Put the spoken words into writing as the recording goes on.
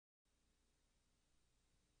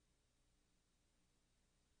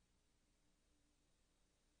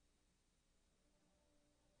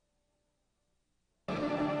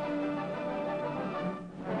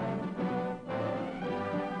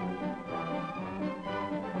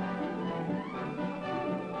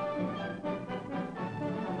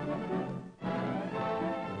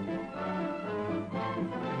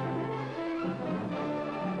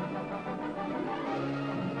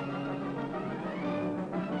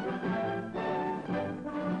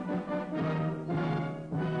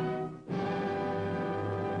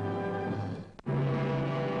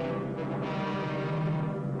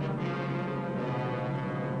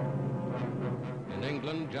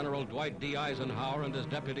England, General Dwight D. Eisenhower and his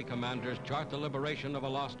deputy commanders chart the liberation of a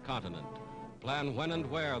lost continent, plan when and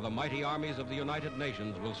where the mighty armies of the United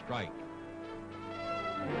Nations will strike.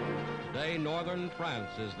 Today, northern France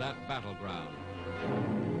is that battleground.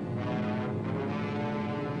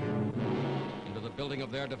 Into the building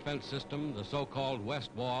of their defense system, the so-called West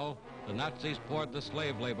Wall, the Nazis poured the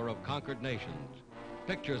slave labor of conquered nations.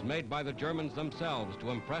 Pictures made by the Germans themselves to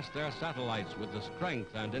impress their satellites with the strength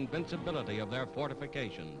and invincibility of their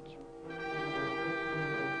fortifications.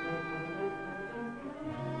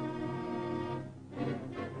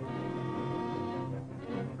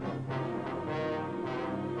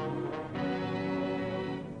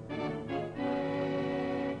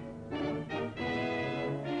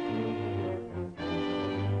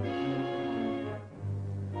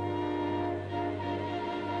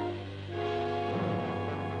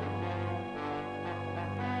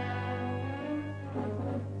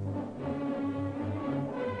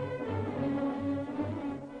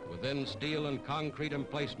 Within steel and concrete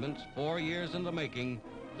emplacements, 4 years in the making,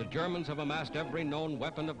 the Germans have amassed every known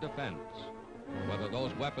weapon of defense. Whether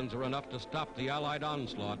those weapons are enough to stop the Allied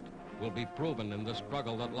onslaught will be proven in the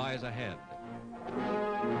struggle that lies ahead.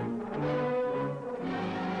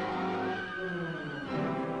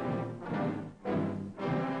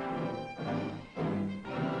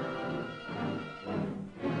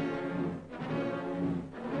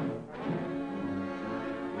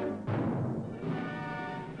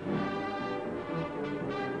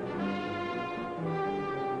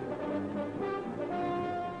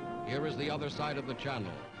 Here is the other side of the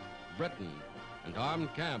channel, Britain, an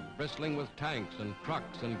armed camp bristling with tanks and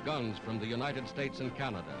trucks and guns from the United States and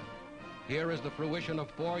Canada. Here is the fruition of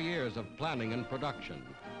 4 years of planning and production.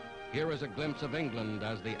 Here is a glimpse of England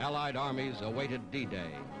as the Allied armies awaited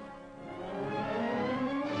D-Day.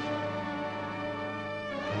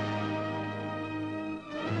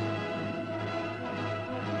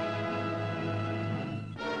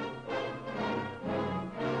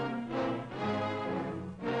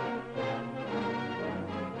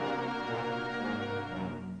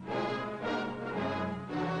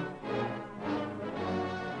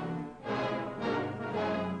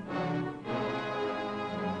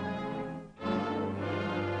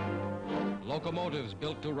 Locomotives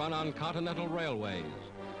built to run on continental railways,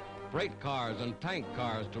 freight cars and tank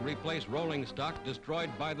cars to replace rolling stock destroyed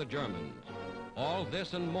by the Germans. All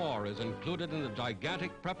this and more is included in the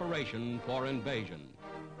gigantic preparation for invasion.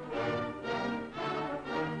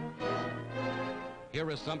 Here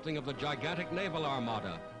is something of the gigantic naval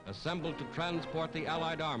armada assembled to transport the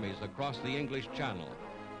Allied armies across the English Channel.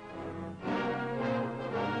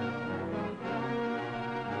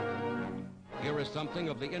 Here is something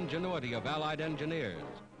of the ingenuity of Allied engineers.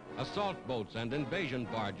 Assault boats and invasion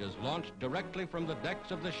barges launched directly from the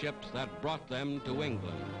decks of the ships that brought them to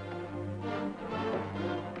England.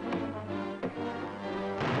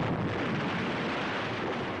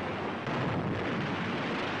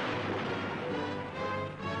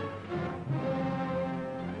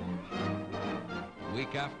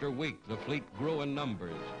 Week after week, the fleet grew in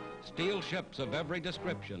numbers. Steel ships of every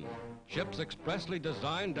description, ships expressly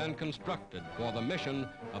designed and constructed for the mission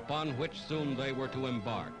upon which soon they were to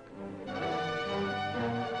embark.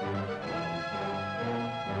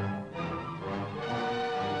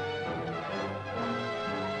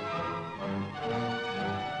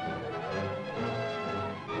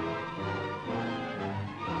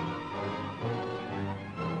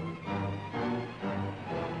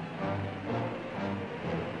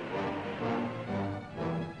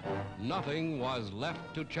 Nothing was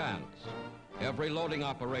left to chance. Every loading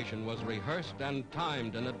operation was rehearsed and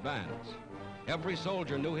timed in advance. Every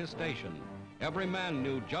soldier knew his station. Every man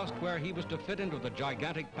knew just where he was to fit into the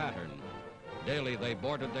gigantic pattern. Daily they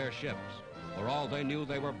boarded their ships. For all they knew,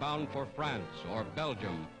 they were bound for France or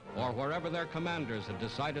Belgium or wherever their commanders had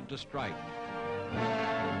decided to strike.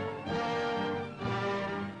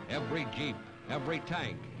 Every jeep, every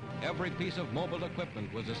tank, every piece of mobile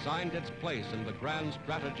equipment was assigned its place in the grand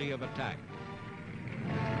strategy of attack.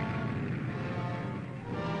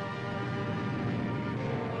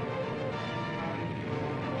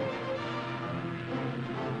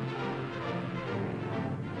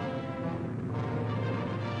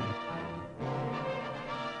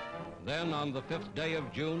 Then on the 5th day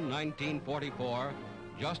of June, 1944,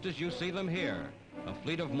 just as you see them here, a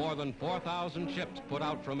fleet of more than 4,000 ships put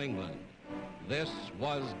out from England. This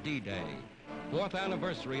was D-Day, 4th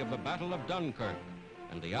anniversary of the Battle of Dunkirk,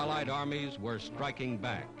 and the Allied armies were striking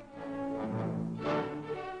back.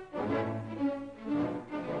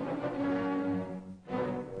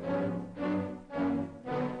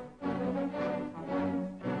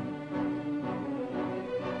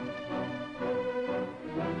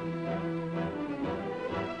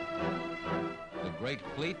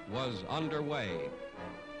 great fleet was underway.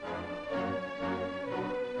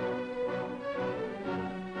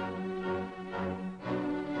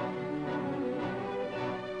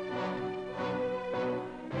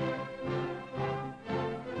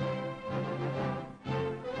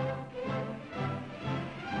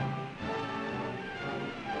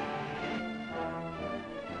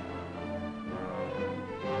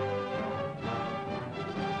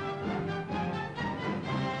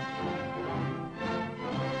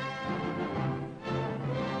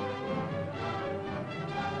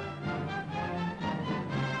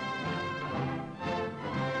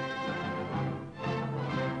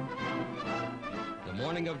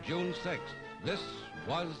 Morning of June 6th, this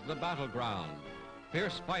was the battleground.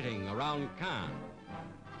 Fierce fighting around Caen.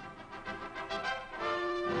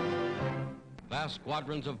 Vast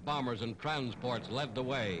squadrons of bombers and transports led the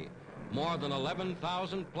way. More than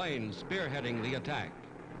 11,000 planes spearheading the attack.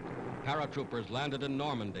 Paratroopers landed in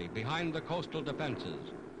Normandy behind the coastal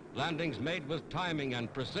defenses. Landings made with timing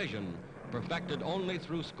and precision, perfected only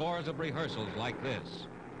through scores of rehearsals like this.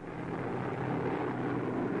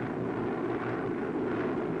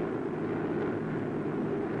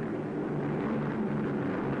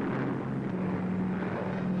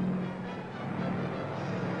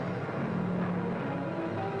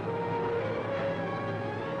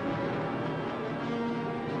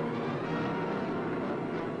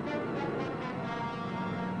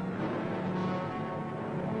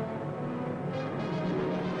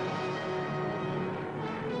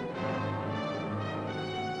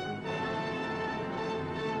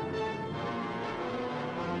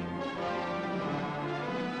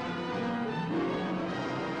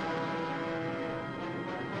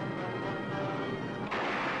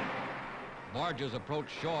 Barges approach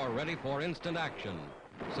shore ready for instant action.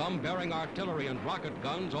 Some bearing artillery and rocket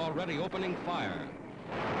guns already opening fire.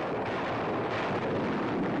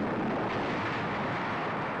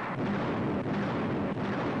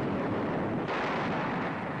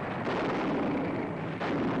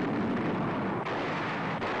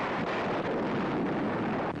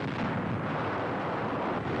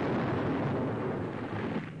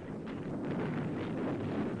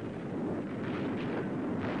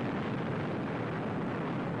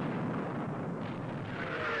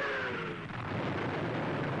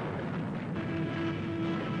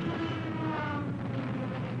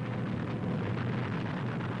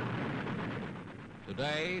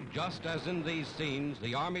 Today, just as in these scenes,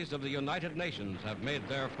 the armies of the United Nations have made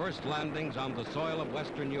their first landings on the soil of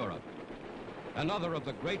Western Europe. Another of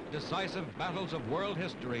the great decisive battles of world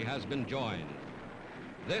history has been joined.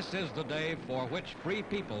 This is the day for which free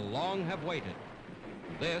people long have waited.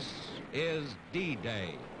 This is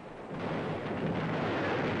D-Day.